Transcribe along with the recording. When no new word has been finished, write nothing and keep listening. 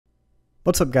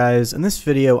What's up guys? In this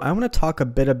video I want to talk a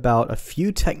bit about a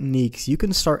few techniques you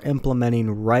can start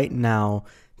implementing right now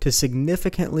to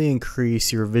significantly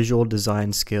increase your visual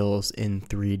design skills in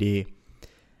 3D.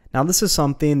 Now this is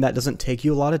something that doesn't take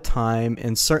you a lot of time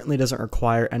and certainly doesn't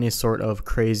require any sort of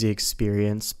crazy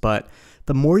experience, but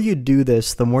the more you do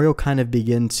this, the more you'll kind of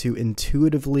begin to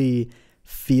intuitively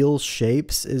feel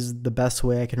shapes is the best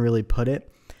way I can really put it.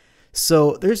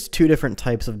 So there's two different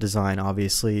types of design,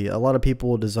 obviously. A lot of people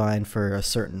will design for a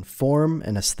certain form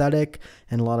and aesthetic,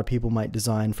 and a lot of people might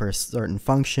design for a certain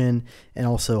function, and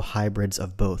also hybrids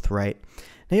of both, right?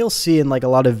 Now you'll see in like a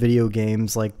lot of video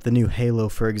games, like the new Halo,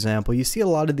 for example, you see a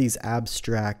lot of these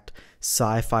abstract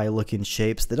sci-fi looking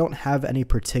shapes that don't have any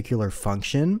particular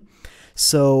function.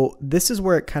 So this is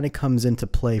where it kind of comes into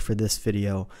play for this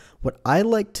video. What I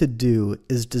like to do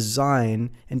is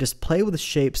design and just play with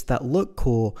shapes that look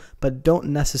cool but don't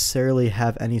necessarily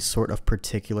have any sort of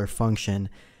particular function.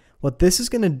 What this is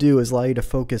going to do is allow you to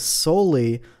focus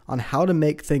solely on how to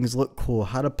make things look cool,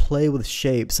 how to play with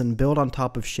shapes and build on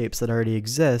top of shapes that already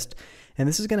exist. And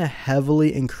this is going to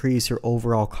heavily increase your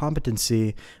overall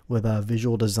competency with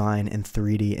visual design and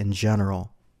 3D in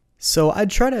general. So I'd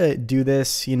try to do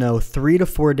this, 3 to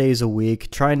 4 days a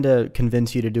week. Trying to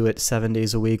convince you to do it 7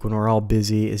 days a week when we're all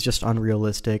busy is just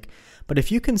unrealistic. But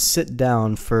if you can sit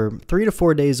down for 3 to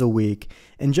 4 days a week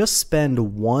and just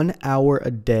spend 1 hour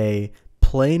a day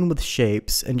playing with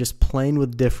shapes and just playing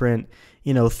with different,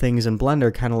 things in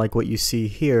Blender, kind of like what you see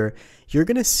here, you're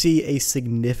going to see a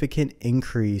significant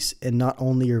increase in not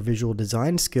only your visual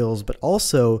design skills, but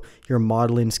also your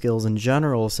modeling skills in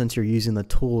general, since you're using the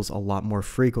tools a lot more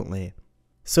frequently.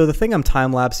 So the thing I'm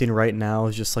time-lapsing right now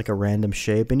is just like a random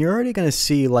shape, and you're already going to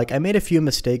see, like, I made a few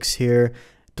mistakes here,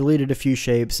 deleted a few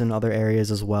shapes in other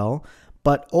areas as well.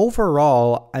 But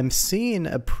overall, I'm seeing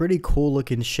a pretty cool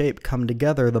looking shape come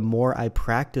together the more I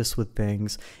practice with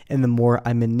things and the more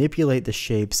I manipulate the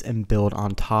shapes and build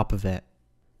on top of it.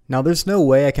 Now there's no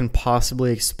way I can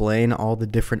possibly explain all the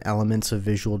different elements of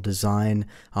visual design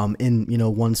in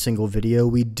one single video.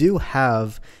 We do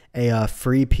have a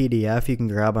free PDF you can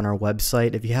grab on our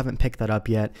website. If you haven't picked that up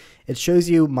yet, it shows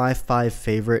you my 5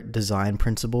 favorite design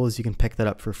principles. You can pick that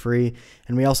up for free.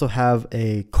 And we also have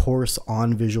a course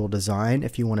on visual design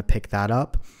if you want to pick that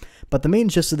up. But the main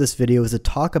gist of this video is to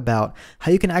talk about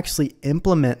how you can actually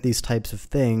implement these types of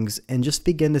things and just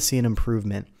begin to see an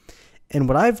improvement. And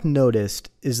what I've noticed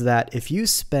is that if you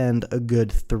spend a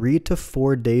good 3 to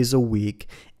 4 days a week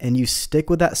and you stick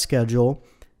with that schedule,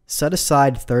 set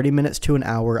aside 30 minutes to an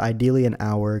hour, ideally an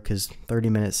hour, because 30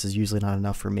 minutes is usually not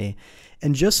enough for me,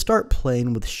 and just start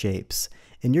playing with shapes.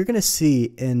 And you're going to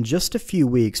see in just a few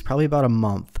weeks, probably about a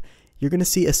month, you're going to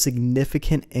see a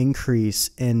significant increase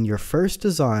in your first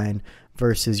design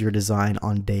versus your design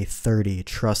on day 30,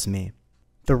 trust me.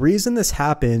 The reason this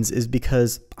happens is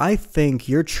because I think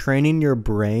you're training your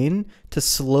brain to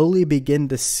slowly begin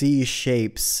to see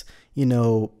shapes,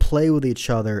 play with each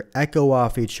other, echo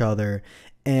off each other,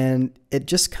 and it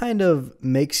just kind of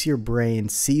makes your brain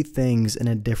see things in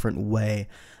a different way.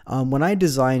 When I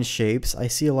design shapes, I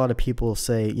see a lot of people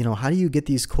say, how do you get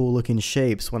these cool looking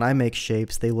shapes? When I make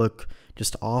shapes, they look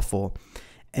just awful.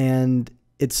 And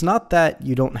it's not that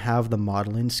you don't have the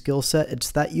modeling skill set, it's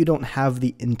that you don't have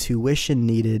the intuition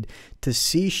needed to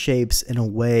see shapes in a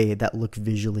way that look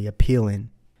visually appealing.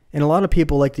 And a lot of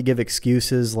people like to give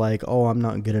excuses like, oh, I'm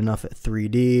not good enough at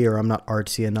 3D, or I'm not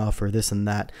artsy enough, or this and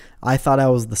that. I thought I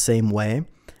was the same way.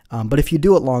 But if you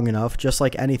do it long enough, just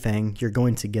like anything, you're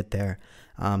going to get there.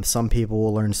 Some people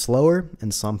will learn slower,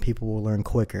 and some people will learn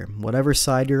quicker. Whatever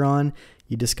side you're on,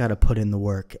 you just got to put in the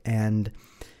work. And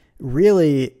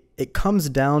really, it comes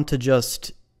down to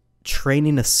just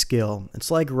training a skill.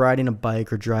 It's like riding a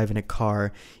bike or driving a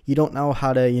car. You don't know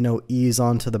how to, ease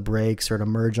onto the brakes or to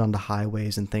merge onto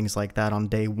highways and things like that on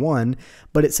day one,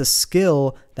 but it's a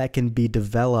skill that can be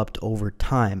developed over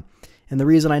time. And the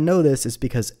reason I know this is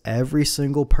because every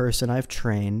single person I've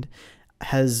trained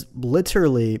has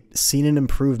literally seen an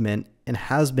improvement and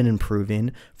has been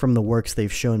improving from the works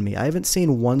they've shown me. I haven't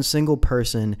seen one single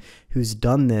person who's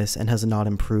done this and has not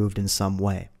improved in some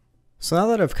way. So now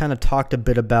that I've kind of talked a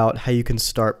bit about how you can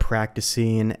start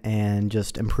practicing and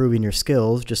just improving your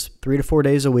skills, just 3 to 4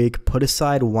 days a week, put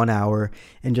aside 1 hour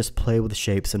and just play with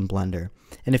shapes in Blender.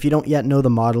 And if you don't yet know the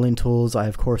modeling tools, I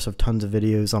of course have tons of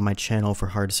videos on my channel for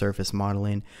hard surface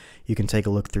modeling. You can take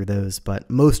a look through those, but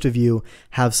most of you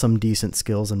have some decent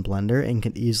skills in Blender and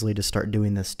can easily just start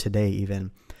doing this today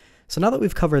even. So now that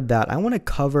we've covered that, I want to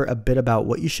cover a bit about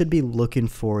what you should be looking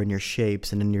for in your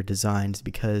shapes and in your designs,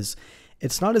 because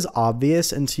it's not as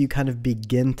obvious until you kind of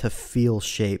begin to feel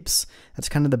shapes. That's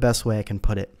kind of the best way I can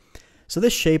put it. So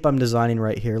this shape I'm designing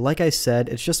right here, like I said,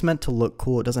 it's just meant to look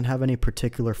cool. It doesn't have any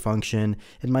particular function.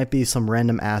 It might be some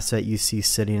random asset you see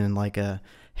sitting in like a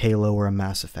Halo or a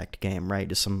Mass Effect game, right?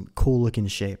 Just some cool looking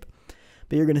shape.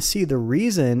 But you're going to see the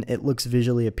reason it looks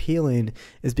visually appealing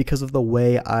is because of the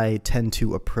way I tend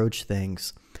to approach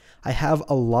things. I have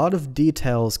a lot of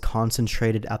details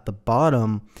concentrated at the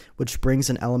bottom, which brings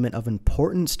an element of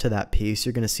importance to that piece.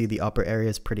 You're going to see the upper area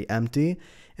is pretty empty,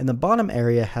 and the bottom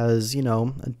area has, you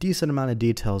know, a decent amount of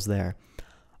details there.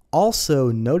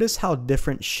 Also, notice how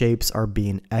different shapes are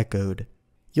being echoed.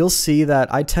 You'll see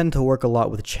that I tend to work a lot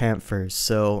with chamfers,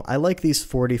 so I like these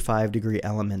 45-degree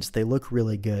elements. They look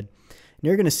really good. And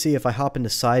you're going to see if I hop into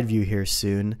side view here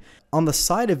soon, on the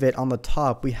side of it, on the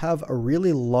top, we have a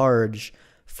really large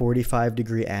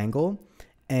 45-degree angle,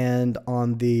 and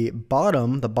on the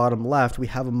bottom left, we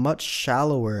have a much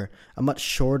shallower, a much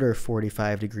shorter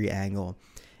 45-degree angle.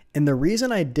 And the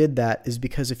reason I did that is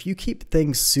because if you keep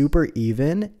things super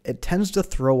even, it tends to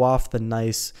throw off the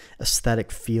nice aesthetic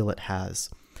feel it has.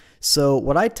 So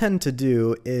what I tend to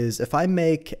do is if I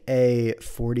make a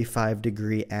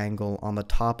 45-degree angle on the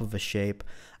top of a shape,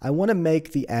 I want to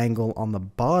make the angle on the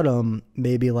bottom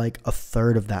maybe like a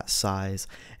third of that size.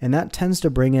 And that tends to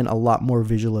bring in a lot more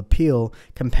visual appeal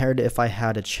compared to if I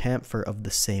had a chamfer of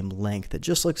the same length. It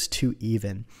just looks too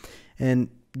even. And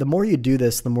the more you do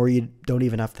this, the more you don't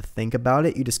even have to think about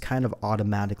it. You just kind of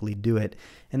automatically do it.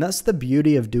 And that's the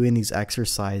beauty of doing these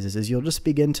exercises, is you'll just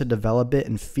begin to develop it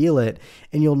and feel it,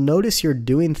 and you'll notice you're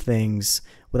doing things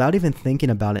without even thinking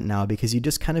about it now, because you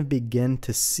just kind of begin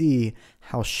to see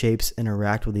how shapes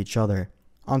interact with each other.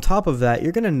 On top of that,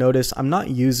 you're going to notice I'm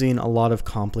not using a lot of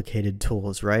complicated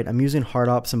tools, right? I'm using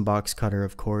HARDOPS and BOXCUTTER,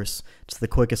 of course. It's the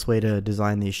quickest way to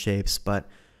design these shapes, but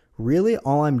really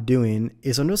all I'm doing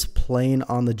is I'm just playing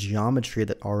on the geometry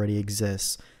that already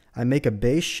exists. I make a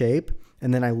base shape,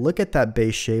 and then I look at that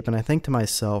base shape and I think to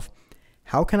myself,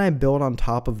 how can I build on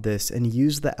top of this and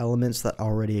use the elements that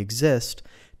already exist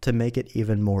to make it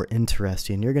even more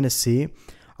interesting? You're going to see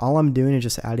all I'm doing is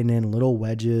just adding in little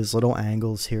wedges, little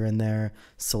angles here and there,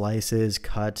 slices,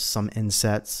 cuts, some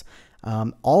insets,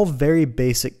 all very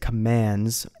basic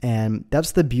commands. And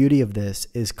that's the beauty of this,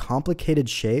 is complicated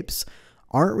shapes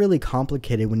aren't really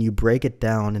complicated when you break it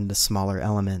down into smaller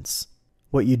elements.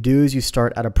 What you do is you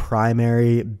start at a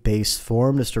primary base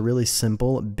form, just a really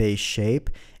simple base shape,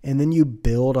 and then you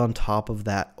build on top of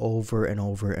that over and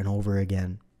over and over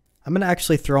again. I'm going to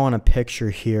actually throw on a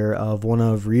picture here of one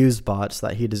of Ryu's bots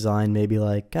that he designed maybe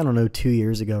like, I don't know, 2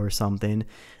 years ago or something.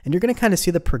 And you're going to kind of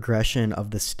see the progression of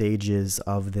the stages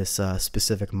of this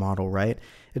specific model, right?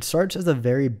 It starts as a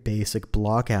very basic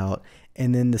block out,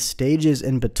 and then the stages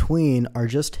in between are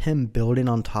just him building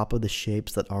on top of the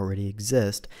shapes that already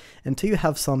exist until you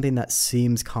have something that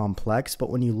seems complex, but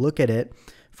when you look at it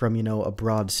from, you know, a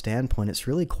broad standpoint, it's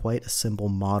really quite a simple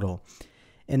model.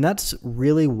 And that's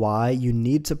really why you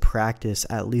need to practice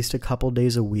at least a couple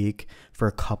days a week for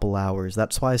a couple hours.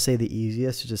 That's why I say the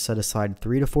easiest is to set aside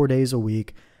 3 to 4 days a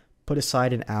week, put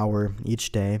aside an hour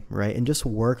each day, right? And just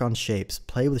work on shapes,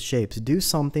 play with shapes, do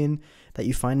something that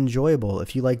you find enjoyable.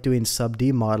 If you like doing sub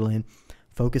D modeling,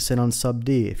 focus in on sub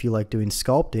D. If you like doing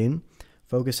sculpting,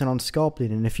 focus in on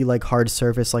sculpting. And if you like hard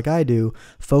surface like I do,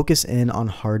 focus in on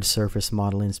hard surface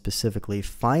modeling specifically.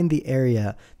 Find the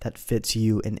area that fits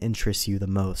you and interests you the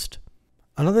most.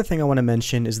 Another thing I want to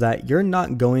mention is that you're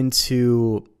not going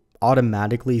to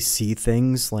automatically see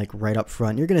things like right up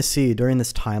front. You're going to see during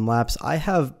this time lapse, I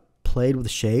have played with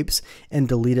shapes and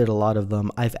deleted a lot of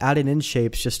them. I've added in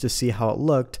shapes just to see how it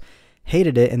looked,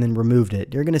 hated it, and then removed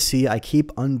it. You're going to see I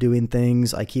keep undoing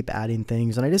things, I keep adding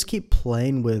things, and I just keep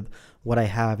playing with what I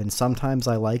have. And sometimes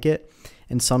I like it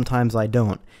and sometimes I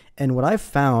don't. And what I've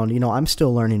found, you know, I'm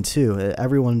still learning too.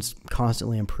 Everyone's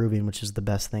constantly improving, which is the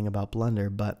best thing about Blender.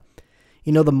 But,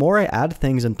 you know, the more I add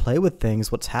things and play with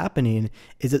things, what's happening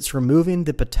is it's removing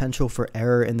the potential for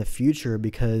error in the future,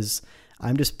 because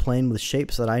I'm just playing with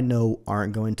shapes that I know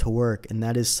aren't going to work, and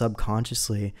that is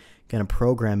subconsciously going to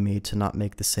program me to not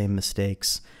make the same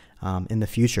mistakes in the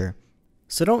future.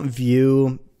 So don't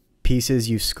view pieces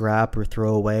you scrap or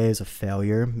throw away as a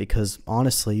failure, because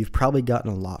honestly, you've probably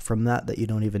gotten a lot from that you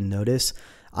don't even notice.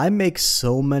 I make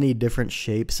so many different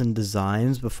shapes and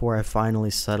designs before I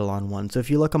finally settle on one. So if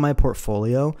you look at my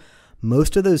portfolio,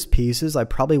 most of those pieces, I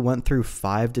probably went through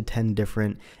 5 to 10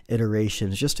 different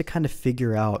iterations just to kind of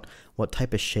figure out what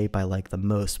type of shape I like the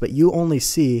most. But you only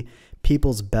see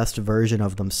people's best version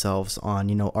of themselves on,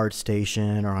 you know,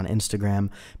 ArtStation or on Instagram.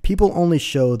 People only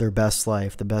show their best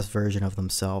life, the best version of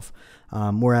themselves.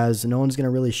 Whereas no one's going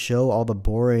to really show all the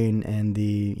boring and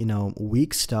the, you know,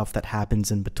 weak stuff that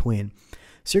happens in between.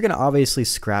 So you're going to obviously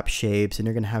scrap shapes and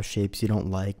you're going to have shapes you don't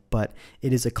like, but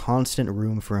it is a constant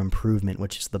room for improvement,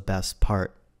 which is the best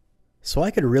part. So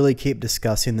I could really keep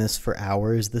discussing this for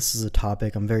hours. This is a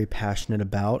topic I'm very passionate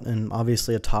about, and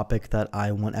obviously a topic that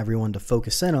I want everyone to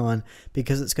focus in on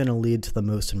because it's going to lead to the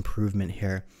most improvement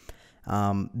here.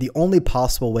 The only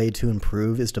possible way to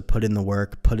improve is to put in the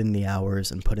work, put in the hours,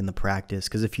 and put in the practice,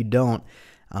 because if you don't,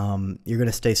 you're going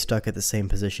to stay stuck at the same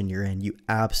position you're in. You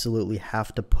absolutely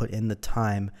have to put in the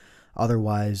time,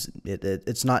 otherwise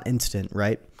it's not instant,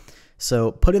 right?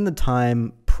 So put in the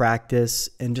time, practice,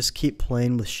 and just keep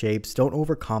playing with shapes. Don't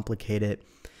overcomplicate it.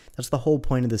 That's the whole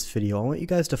point of this video. I want you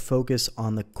guys to focus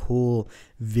on the cool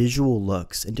visual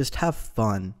looks and just have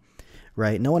fun,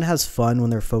 right? No one has fun when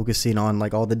they're focusing on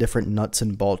like all the different nuts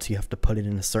and bolts you have to put it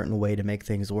in a certain way to make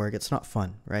things work. It's not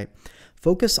fun, right?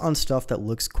 Focus on stuff that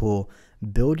looks cool,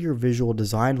 build your visual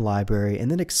design library, and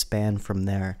then expand from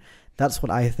there. That's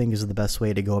what I think is the best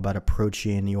way to go about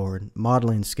approaching your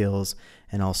modeling skills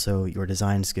and also your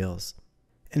design skills.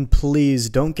 And please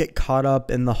don't get caught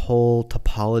up in the whole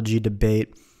topology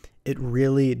debate. It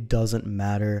really doesn't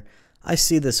matter. I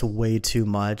see this way too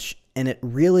much, and it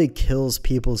really kills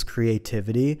people's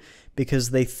creativity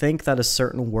because they think that a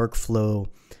certain workflow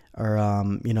or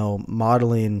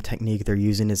modeling technique they're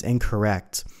using is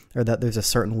incorrect, or that there's a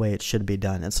certain way it should be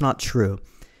done. It's not true.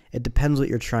 It depends what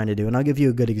you're trying to do, and I'll give you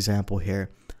a good example here.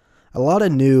 A lot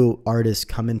of new artists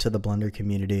come into the Blender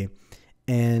community,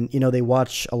 and they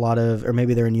watch a lot of, or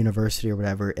maybe they're in university or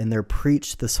whatever, and they're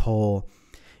preached this whole,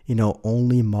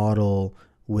 only model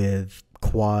with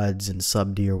quads and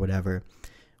sub D or whatever,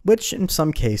 which in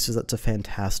some cases that's a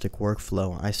fantastic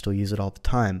workflow. I still use it all the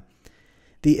time.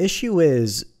 The issue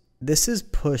is this is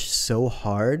pushed so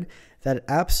hard that it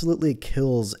absolutely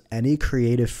kills any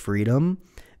creative freedom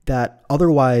that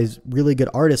otherwise really good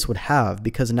artists would have,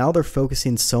 because now they're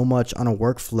focusing so much on a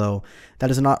workflow that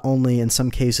is not only in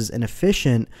some cases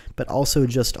inefficient, but also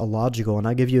just illogical. And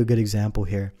I'll give you a good example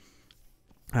here.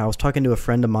 I was talking to a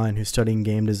friend of mine who's studying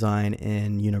game design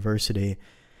in university,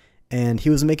 and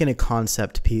he was making a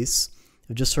concept piece,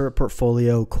 just sort of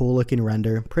portfolio, cool looking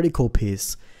render, pretty cool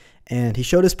piece. And he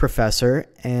showed his professor,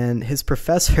 and his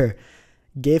professor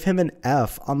gave him an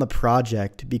F on the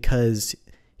project because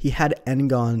he had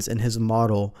endgons in his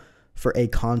model for a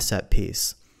concept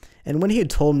piece. And when he had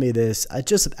told me this, it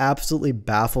just absolutely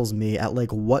baffles me at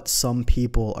like what some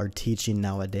people are teaching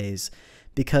nowadays.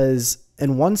 Because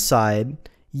in one side,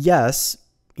 yes,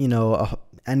 a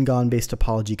N-gon based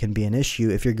topology can be an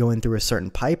issue if you're going through a certain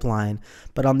pipeline,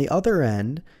 but on the other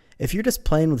end, if you're just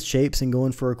playing with shapes and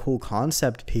going for a cool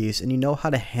concept piece and you know how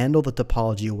to handle the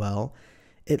topology well,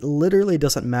 it literally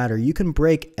doesn't matter. You can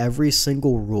break every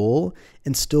single rule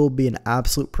and still be an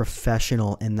absolute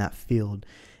professional in that field.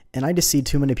 And I just see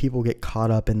too many people get caught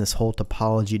up in this whole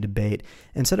topology debate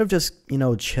instead of just,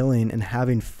 chilling and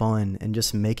having fun and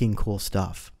just making cool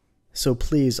stuff. So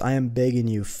please, I am begging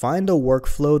you, find a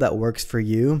workflow that works for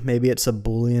you. Maybe it's a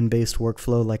Boolean based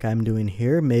workflow like I'm doing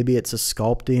here. Maybe it's a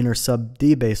sculpting or sub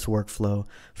D based workflow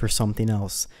for something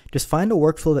else. Just find a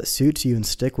workflow that suits you and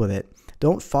stick with it.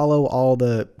 Don't follow all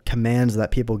the commands that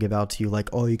people give out to you like,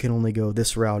 oh, you can only go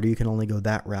this route or you can only go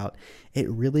that route. It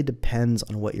really depends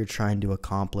on what you're trying to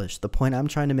accomplish. The point I'm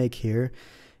trying to make here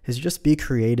is just be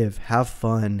creative, have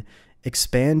fun,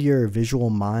 expand your visual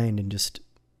mind, and just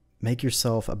make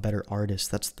yourself a better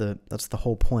artist. That's the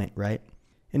whole point, right?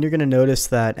 And you're going to notice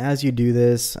that as you do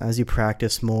this, as you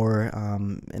practice more,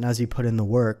 and as you put in the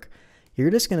work,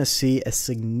 you're just going to see a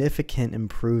significant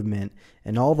improvement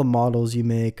in all the models you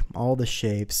make, all the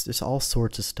shapes, just all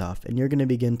sorts of stuff. And you're going to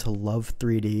begin to love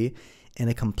 3D in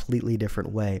a completely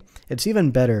different way. It's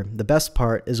even better. The best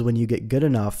part is when you get good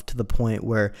enough to the point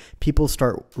where people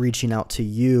start reaching out to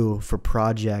you for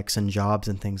projects and jobs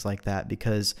and things like that,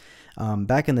 because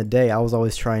back in the day, I was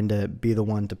always trying to be the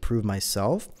one to prove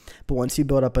myself. But once you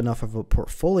build up enough of a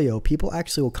portfolio, people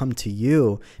actually will come to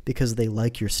you because they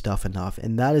like your stuff enough.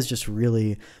 And that is just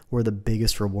really where the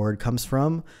biggest reward comes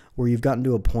from, where you've gotten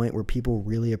to a point where people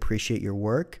really appreciate your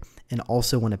work and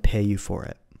also want to pay you for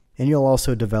it. And you'll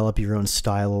also develop your own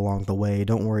style along the way.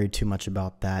 Don't worry too much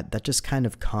about that. That just kind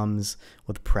of comes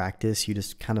with practice. You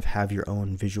just kind of have your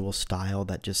own visual style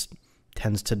that just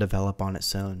tends to develop on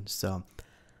its own. So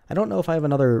I don't know if I have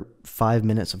another 5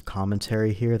 minutes of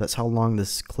commentary here. That's how long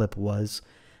this clip was.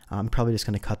 I'm probably just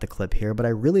going to cut the clip here, but I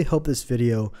really hope this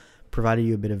video provided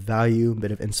you a bit of value, a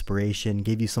bit of inspiration,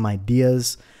 gave you some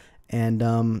ideas.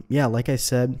 And yeah, like I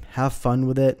said, have fun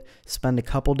with it. Spend a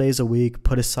couple days a week,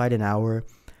 put aside an hour.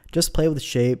 Just play with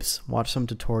shapes, watch some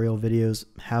tutorial videos,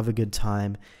 have a good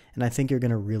time, and I think you're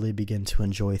going to really begin to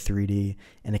enjoy 3D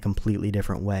in a completely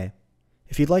different way.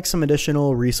 If you'd like some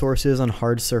additional resources on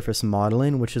hard surface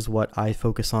modeling, which is what I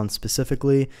focus on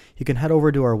specifically, you can head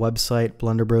over to our website,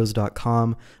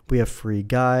 blunderbros.com. We have free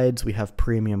guides, we have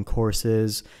premium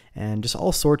courses, and just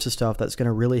all sorts of stuff that's going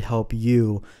to really help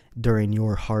you during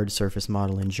your hard surface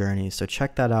modeling journey. So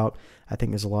check that out. I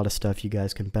think there's a lot of stuff you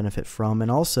guys can benefit from.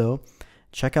 And also,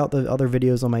 check out the other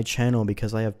videos on my channel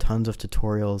because I have tons of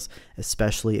tutorials,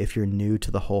 especially if you're new to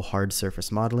the whole hard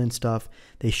surface modeling stuff.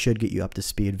 They should get you up to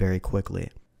speed very quickly.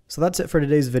 So that's it for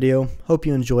today's video. Hope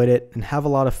you enjoyed it and have a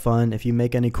lot of fun. If you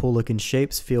make any cool looking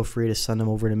shapes, feel free to send them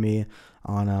over to me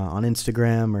on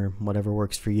Instagram or whatever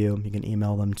works for you. You can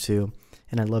email them too,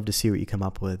 and I'd love to see what you come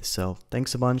up with. So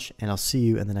thanks a bunch, and I'll see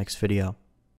you in the next video.